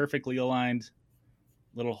got a perfectly aligned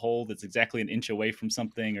little hole that's exactly an inch away from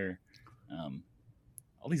something, or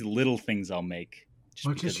all these little things I'll make.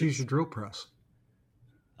 Why don't you just use your drill press?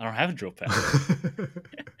 I don't have a drill press.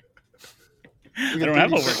 You I can don't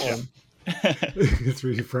have a 3D workshop. The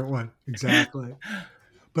 3D print one, exactly.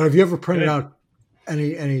 But have you ever printed out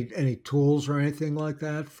any tools or anything like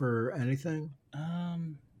that for anything?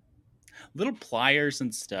 Little pliers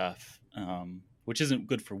and stuff, which isn't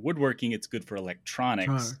good for woodworking. It's good for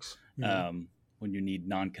electronics. Yeah. When you need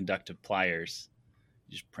non-conductive pliers,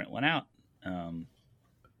 you just print one out.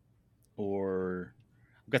 Or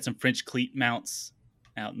I've got some French cleat mounts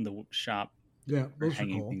out in the shop. Yeah, those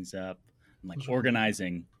hanging are cool. things up. And like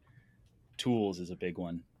organizing tools is a big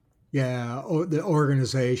one. Yeah, the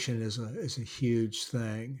organization is a huge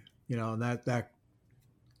thing. And that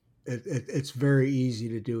it's very easy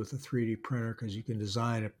to do with a 3D printer because you can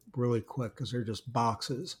design it really quick because they're just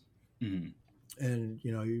boxes, and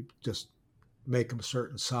you just make them a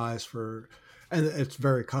certain size and it's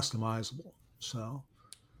very customizable. So,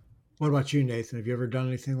 what about you, Nathan? Have you ever done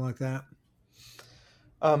anything like that?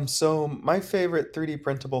 So my favorite 3D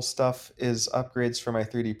printable stuff is upgrades for my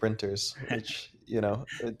 3D printers, which,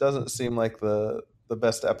 it doesn't seem like the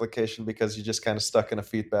best application because you're just kind of stuck in a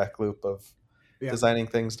feedback loop of designing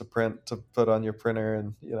things to print, to put on your printer,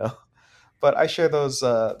 and, but I share those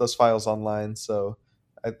files online. So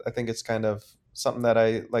I think it's kind of something that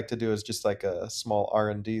I like to do is just like a small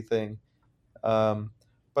R&D thing.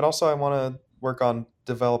 But also I want to work on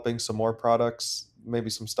developing some more products, maybe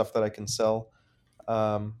some stuff that I can sell.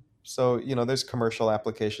 So, there's commercial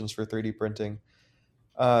applications for 3D printing.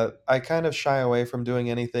 I kind of shy away from doing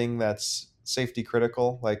anything that's safety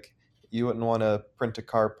critical. Like you wouldn't want to print a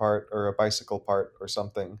car part or a bicycle part or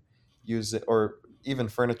something, use it, or even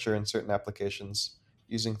furniture in certain applications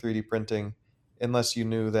using 3D printing, unless you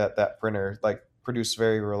knew that that printer like produced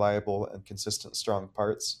very reliable and consistent, strong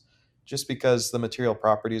parts. Just because the material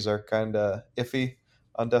properties are kind of iffy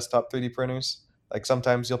on desktop 3D printers. Like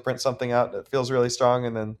sometimes you'll print something out that feels really strong,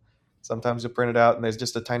 and then sometimes you'll print it out and there's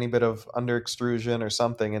just a tiny bit of under extrusion or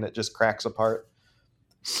something, and it just cracks apart.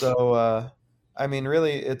 So,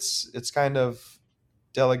 really, it's kind of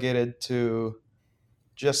delegated to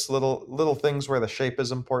just little things where the shape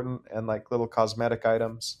is important and like little cosmetic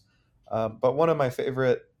items. But one of my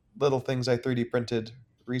favorite little things I 3D printed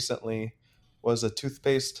recently was a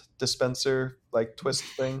toothpaste dispenser, like twist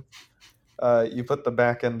thing. You put the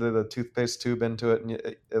back end of the toothpaste tube into it, and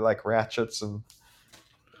it like ratchets, and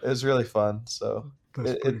it was really fun. So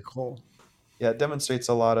That's pretty cool. Yeah, it demonstrates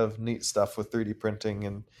a lot of neat stuff with 3D printing,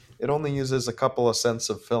 and it only uses a couple of cents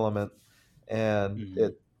of filament, and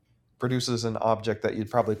it produces an object that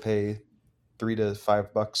you'd probably pay $3 to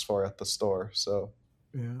 $5 for at the store. So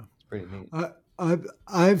yeah, it's pretty neat.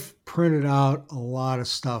 I've printed out a lot of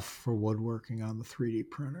stuff for woodworking on the 3D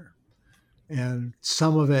printer, and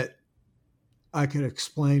some of it I could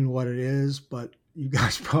explain what it is, but you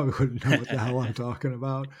guys probably wouldn't know what the hell I'm talking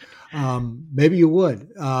about. Maybe you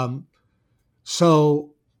would.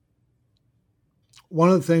 So one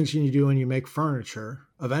of the things you do when you make furniture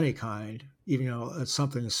of any kind, even it's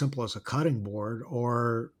something as simple as a cutting board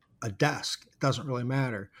or a desk, it doesn't really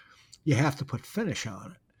matter. You have to put finish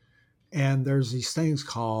on it. And there's these things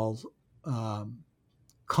called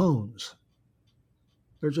cones.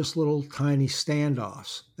 They're just little tiny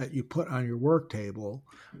standoffs that you put on your work table,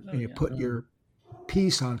 and you put your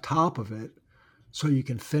piece on top of it so you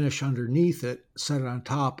can finish underneath it, set it on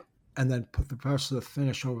top, and then put the rest of the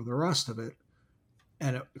finish over the rest of it.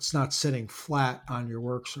 And it's not sitting flat on your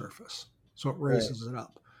work surface. So it raises it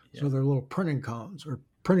up. Yeah. So they're little printing cones or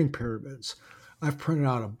printing pyramids. I've printed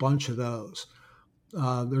out a bunch of those.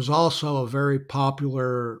 There's also a very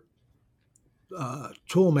popular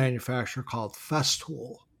tool manufacturer called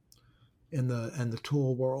Festool in the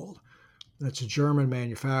tool world. It's a German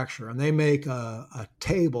manufacturer, and they make a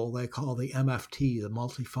table they call the MFT, the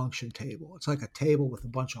multifunction table. It's like a table with a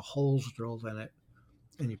bunch of holes drilled in it,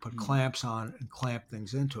 and you put clamps on it and clamp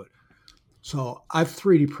things into it. So I've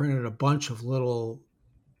 3D printed a bunch of little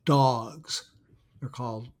dogs. They're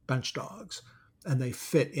called bench dogs, and they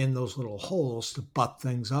fit in those little holes to butt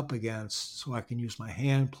things up against so I can use my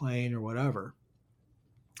hand plane or whatever.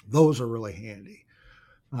 Those are really handy.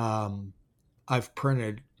 I've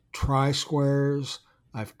printed tri-squares.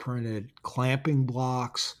 I've printed clamping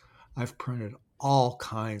blocks. I've printed all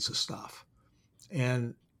kinds of stuff.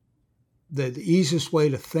 And the easiest way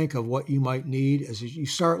to think of what you might need is you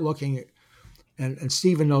start looking at, and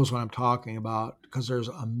Stephen knows what I'm talking about, because there's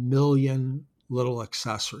a million little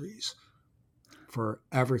accessories for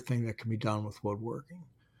everything that can be done with woodworking.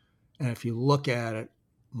 And if you look at it,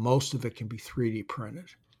 most of it can be 3D printed.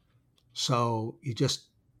 So you just,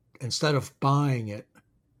 instead of buying it,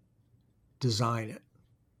 design it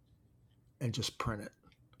and just print it.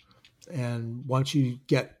 And once you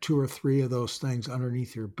get 2 or 3 of those things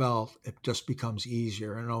underneath your belt, it just becomes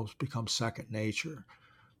easier and it almost becomes second nature,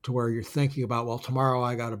 to where you're thinking about, well, tomorrow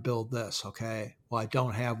I got to build this. Okay. Well, I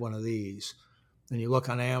don't have one of these. Then you look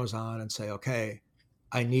on Amazon and say, okay,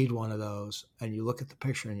 I need one of those. And you look at the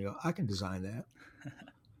picture and you go, I can design that.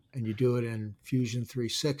 And you do it in Fusion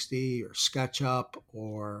 360 or SketchUp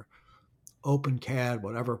or OpenCAD,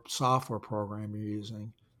 whatever software program you're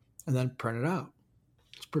using, and then print it out.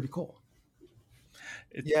 It's pretty cool.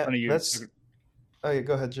 It's Yeah, funny. that's. Oh, yeah,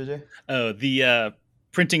 go ahead, JJ. Oh, the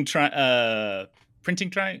painting triangles.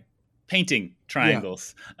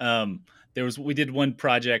 Yeah. We did one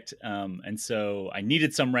project, and so I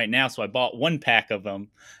needed some right now, so I bought 1 pack of them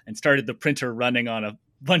and started the printer running on a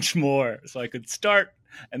bunch more, so I could start.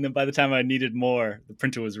 And then by the time I needed more, the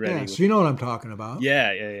printer was ready. Yeah, so you know what I'm talking about.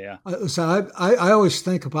 Yeah. So I always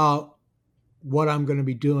think about what I'm going to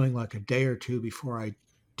be doing like a day or two before I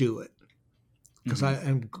do it, because I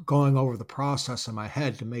am going over the process in my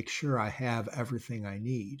head to make sure I have everything I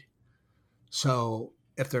need. So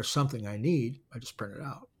if there's something I need, I just print it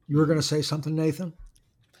out. You were going to say something, Nathan?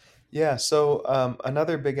 Yeah, so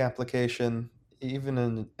another big application, even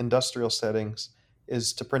in industrial settings,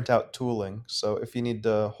 is to print out tooling. So if you need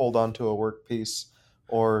to hold on to a workpiece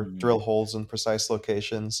or drill holes in precise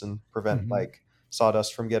locations and prevent like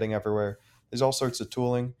sawdust from getting everywhere, there's all sorts of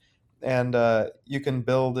tooling. And you can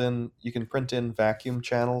print in vacuum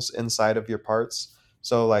channels inside of your parts.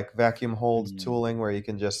 So like vacuum hold tooling, where you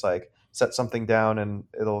can just like set something down and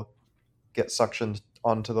it'll get suctioned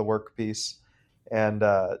onto the workpiece and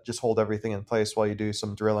just hold everything in place while you do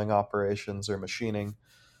some drilling operations or machining.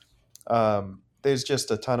 There's just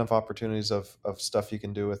a ton of opportunities of stuff you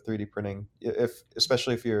can do with 3D printing,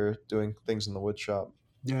 especially if you're doing things in the wood shop.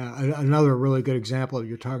 Yeah, another really good example,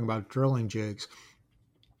 you're talking about drilling jigs.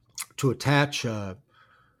 To attach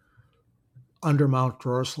undermount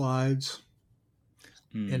drawer slides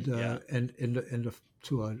into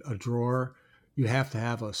a drawer, you have to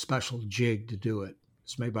have a special jig to do it.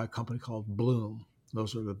 It's made by a company called Bloom.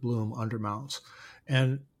 Those are the Bloom undermounts.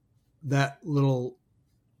 And that little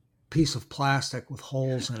piece of plastic with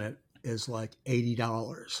holes in it is like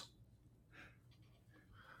 $80.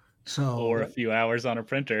 So, or a few hours on a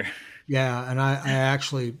printer. Yeah, and I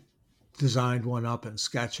actually designed one up in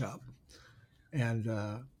SketchUp and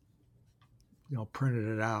printed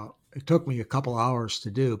it out. It took me a couple hours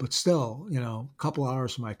to do, but still, a couple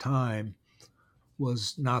hours of my time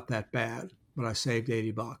was not that bad. But I saved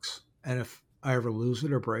 $80, and if I ever lose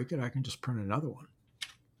it or break it, I can just print another one.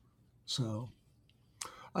 So,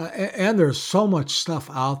 and there's so much stuff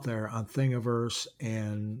out there on Thingiverse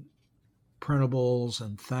and printables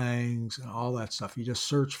and things and all that stuff. You just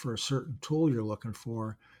search for a certain tool you're looking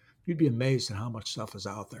for, you'd be amazed at how much stuff is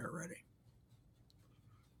out there already.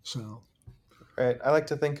 So, right. I like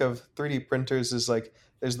to think of 3D printers as like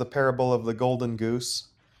there's the parable of the golden goose.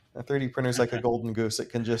 A 3D printer is like a golden goose. It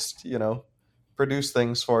can just, produce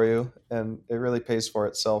things for you, and it really pays for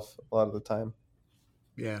itself a lot of the time.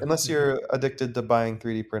 Yeah. Unless you're addicted to buying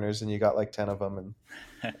 3D printers and you got like 10 of them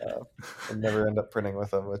and never end up printing with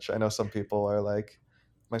them, which I know some people are like,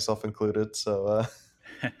 myself included. So,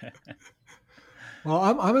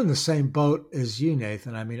 well, I'm in the same boat as you,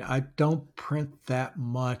 Nathan. I mean, I don't print that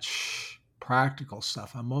much practical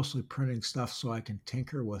stuff. I'm mostly printing stuff so I can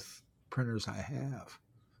tinker with printers I have.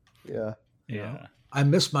 Yeah. I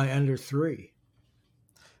miss my Ender 3.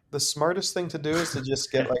 The smartest thing to do is to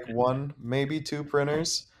just get like 1, maybe 2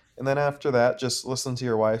 printers. And then after that, just listen to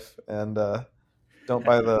your wife and don't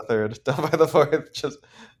buy the third. Don't buy the fourth. Just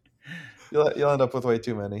you'll end up with way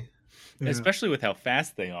too many. Yeah. Especially with how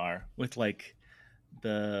fast they are. With like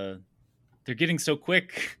they're getting so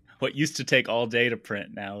quick. What used to take all day to print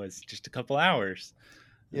now is just a couple hours.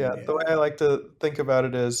 Yeah, the way I like to think about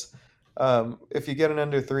it is, if you get an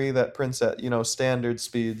Ender 3 that prints at standard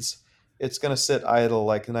speeds, it's going to sit idle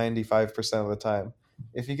like 95% of the time.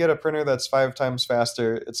 If you get a printer that's 5 times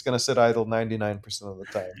faster, it's going to sit idle 99% of the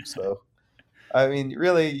time. So, I mean,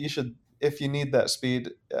 really, you should, if you need that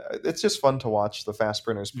speed, it's just fun to watch the fast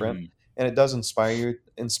printers print. and it does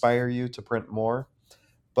inspire you to print more.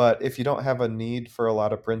 But if you don't have a need for a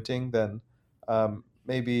lot of printing, then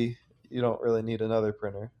maybe you don't really need another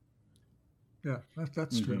printer. Yeah,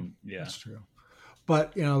 that's true. Yeah. That's true.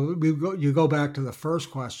 But you go back to the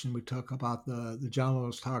first question we took about the gentleman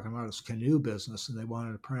was talking about his canoe business, and they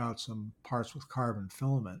wanted to print out some parts with carbon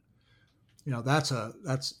filament. That's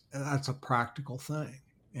a practical thing,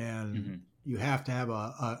 and you have to have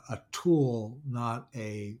a tool, not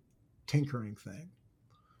a tinkering thing.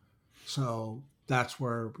 So that's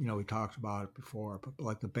where we talked about it before, but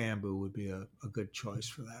like the Bambu would be a good choice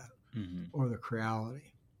for that, or the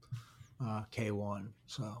Creality K1.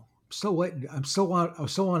 So still waiting. I still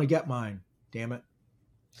want to get mine. Damn it.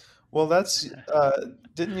 Well, that's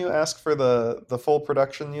didn't you ask for the full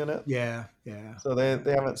production unit? Yeah. So they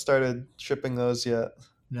haven't started shipping those yet.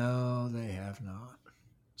 No, they have not.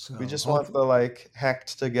 So We just want the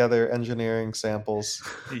hacked together engineering samples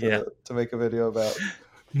to make a video about.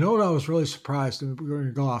 You know what I was really surprised, and we're going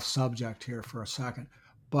to go off subject here for a second,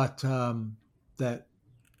 but that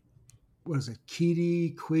was it,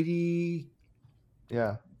 Quiddy,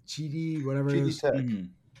 yeah, GD, whatever it is. Tech.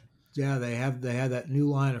 Yeah, they had that new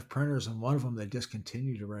line of printers, and one of them they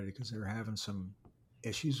discontinued already because they were having some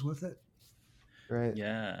issues with it. Right.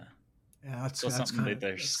 Yeah. Yeah, that's something kind of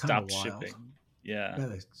they stopped shipping. Yeah.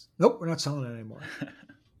 Nope, we're not selling it anymore.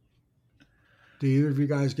 Do either of you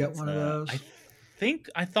guys get one of those?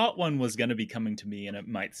 I thought one was going to be coming to me, and it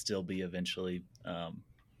might still be eventually.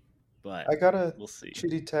 But I got a we'll see.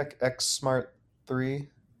 Cheetah Tech X Smart 3.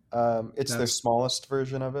 It's their smallest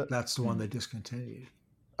version of it. That's the one they discontinued.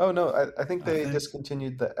 Oh no, I think they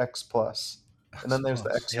discontinued the X Plus, and then there's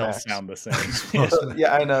the X They all Max. sound the same.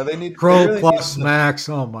 Yeah, I know. They need Pro really Plus Max.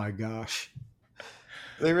 Oh my gosh.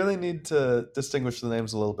 They really need to distinguish the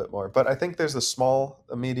names a little bit more. But I think there's a small,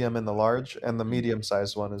 a medium, and the large, and the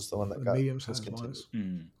medium-sized one is the one that got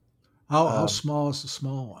discontinued. How small is the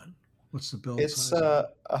small one? What's the build size? It's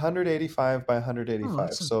 185 by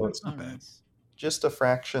 185, so that's not bad. Just a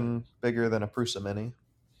fraction bigger than a Prusa Mini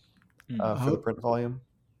for the print volume.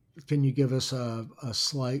 Can you give us a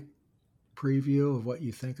slight preview of what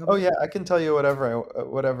you think of it? Oh yeah, I can tell you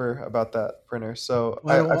whatever about that printer. So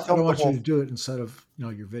I don't want you to do it instead of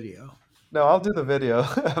your video. No, I'll do the video.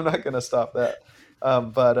 I'm not going to stop that.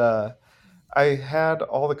 But I had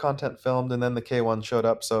all the content filmed, and then the K1 showed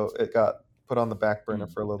up, so it got put on the back burner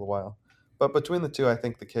for a little while. But between the two, I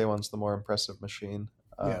think the K1's the more impressive machine.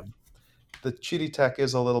 The Cheetah Tech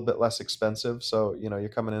is a little bit less expensive, so you're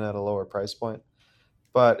coming in at a lower price point.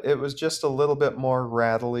 But it was just a little bit more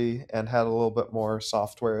rattly and had a little bit more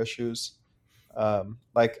software issues.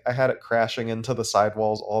 Like I had it crashing into the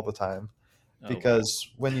sidewalls all the time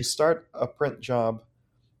because when you start a print job,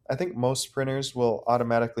 I think most printers will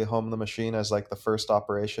automatically home the machine as like the first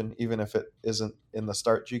operation, even if it isn't in the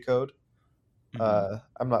start G code.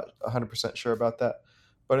 I'm not 100% sure about that.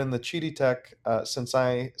 But in the Cheetah Tech, since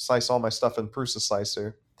I slice all my stuff in Prusa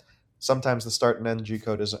Slicer, sometimes the start and end G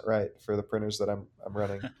code isn't right for the printers that I'm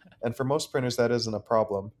running. And for most printers, that isn't a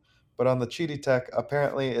problem. But on the Cheetah Tech,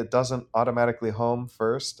 apparently it doesn't automatically home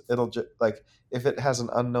first. It'll just, like, if it has an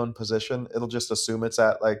unknown position, it'll just assume it's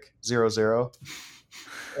at like 0, 0.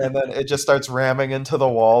 And then it just starts ramming into the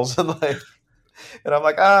walls and I'm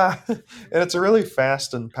like, and it's a really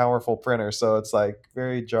fast and powerful printer. So it's like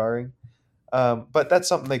very jarring. But that's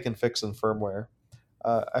something they can fix in firmware.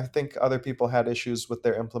 I think other people had issues with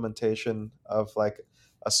their implementation of like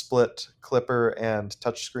a split Clipper and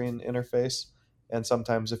touchscreen interface. And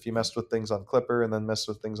sometimes if you messed with things on Clipper and then messed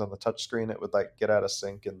with things on the touchscreen, it would like get out of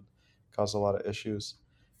sync and cause a lot of issues.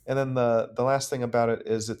 And then the last thing about it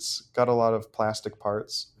is it's got a lot of plastic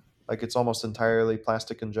parts. Like it's almost entirely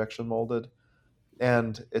plastic injection molded.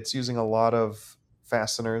 And it's using a lot of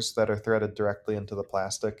fasteners that are threaded directly into the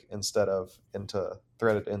plastic instead of into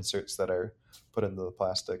threaded inserts that are put into the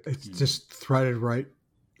plastic. It's just threaded right.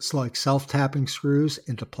 It's like self-tapping screws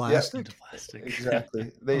into plastic. Yeah, into plastic.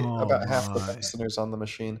 Exactly. About half the fasteners on the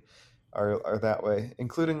machine are that way,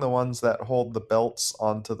 including the ones that hold the belts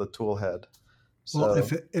onto the tool head. So, well,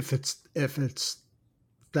 if it's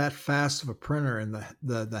that fast of a printer and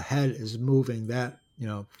the head is moving that,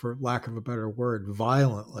 for lack of a better word,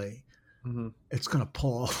 violently, it's going to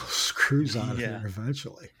pull all those screws out of it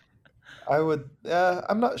eventually. I would.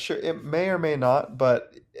 I'm not sure. It may or may not,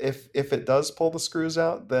 but if it does pull the screws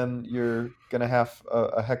out, then you're gonna have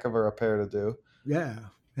a heck of a repair to do. Yeah,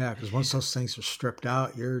 because once those things are stripped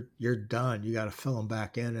out, you're done. You got to fill them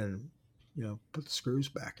back in and put the screws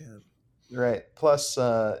back in. Right. Plus,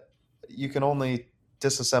 you can only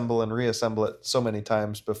disassemble and reassemble it so many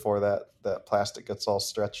times before that plastic gets all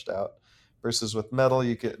stretched out. versus with metal,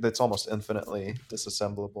 it's almost infinitely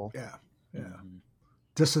disassemblable. Yeah.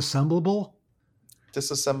 Disassemblable?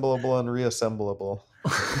 Disassemblable and reassemblable.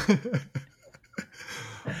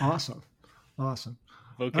 Awesome. Awesome.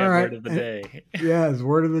 Vocab All right. word of the day. Yeah, it's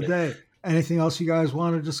word of the day. Anything else you guys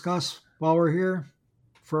want to discuss while we're here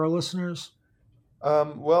for our listeners?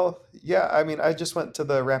 Well, yeah, I mean, I just went to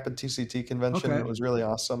the Rapid TCT convention. Okay. It was really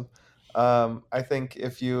awesome. I think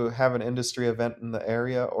if you have an industry event in the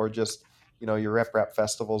area or just, your rep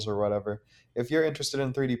festivals or whatever, if you're interested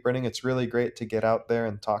in 3D printing, it's really great to get out there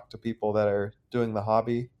and talk to people that are doing the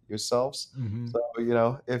hobby yourselves. Mm-hmm. So,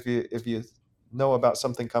 if you know about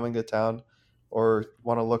something coming to town or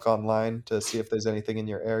want to look online to see if there's anything in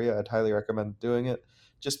your area, I'd highly recommend doing it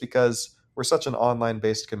just because we're such an online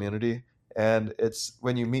based community. And it's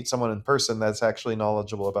when you meet someone in person that's actually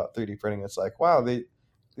knowledgeable about 3D printing, it's like, wow,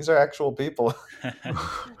 these are actual people.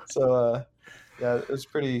 So, yeah, it was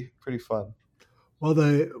pretty fun. Well,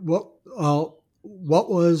 what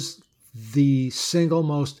was the single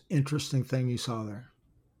most interesting thing you saw there?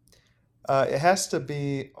 It has to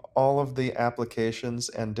be all of the applications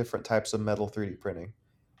and different types of metal 3D printing.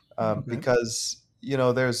 Okay. Because,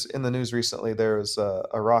 there's in the news recently, there was a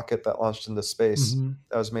rocket that launched into space Mm-hmm.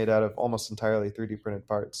 that was made out of almost entirely 3D printed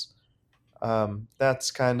parts.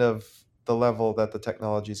 That's kind of the level that the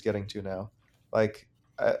technology is getting to now. Like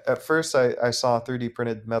at first, I saw 3D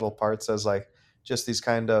printed metal parts as like just these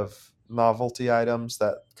kind of novelty items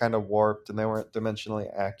that kind of warped and they weren't dimensionally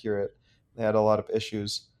accurate. They had a lot of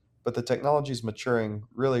issues, but the technology is maturing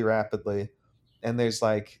really rapidly, and there's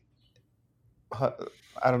like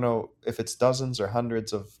I don't know if it's dozens or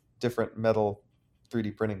hundreds of different metal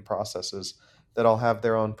 3D printing processes that all have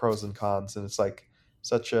their own pros and cons, and it's like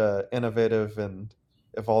such a innovative and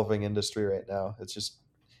evolving industry right now. It's just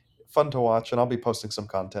fun to watch, and I'll be posting some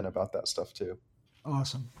content about that stuff too.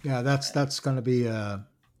 Awesome. Yeah, that's going to be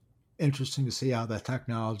interesting to see how that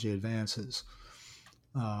technology advances.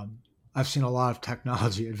 I've seen a lot of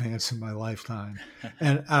technology advance in my lifetime,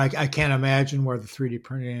 and I can't imagine where the 3D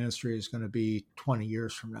printing industry is going to be 20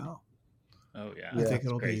 years from now. Oh yeah, I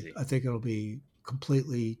think it'll be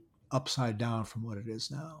completely upside down from what it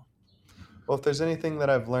is now. Well, if there's anything that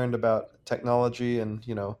I've learned about technology and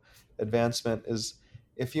advancement is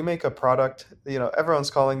if you make a product,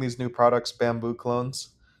 everyone's calling these new products bamboo clones.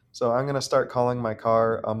 So I'm going to start calling my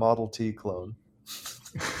car a Model T clone.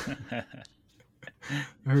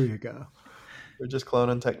 There you go. We're just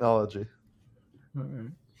cloning technology. All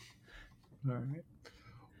right.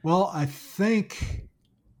 Well, I think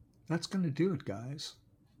that's going to do it, guys.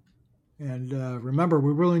 And remember,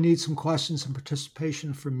 we really need some questions and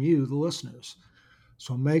participation from you, the listeners.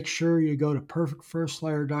 So make sure you go to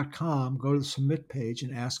perfectfirstlayer.com, go to the submit page,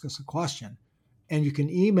 and ask us a question. And you can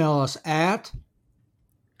email us at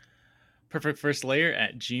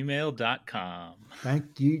perfectfirstlayer@gmail.com.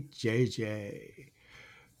 Thank you, JJ.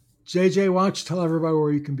 JJ, why don't you tell everybody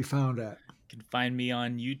where you can be found at? You can find me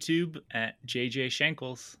on YouTube at JJ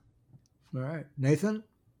Shankles. All right. Nathan?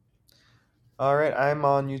 All right, I'm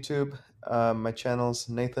on YouTube. My channel's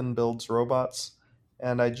Nathan Builds Robots.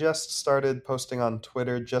 And I just started posting on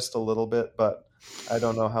Twitter just a little bit, but I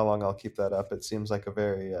don't know how long I'll keep that up. It seems like a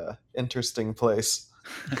very interesting place.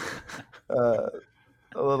 A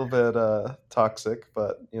little bit toxic,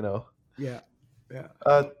 but Yeah.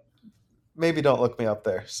 Maybe don't look me up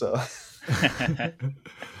there. So,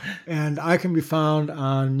 and I can be found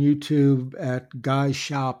on YouTube at Guy's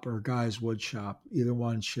Shop or Guy's Wood Shop. Either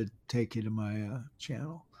one should take you to my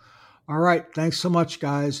channel. All right. Thanks so much,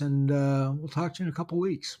 guys. And we'll talk to you in a couple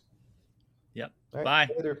weeks. Yep. all right, Bye.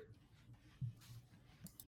 later.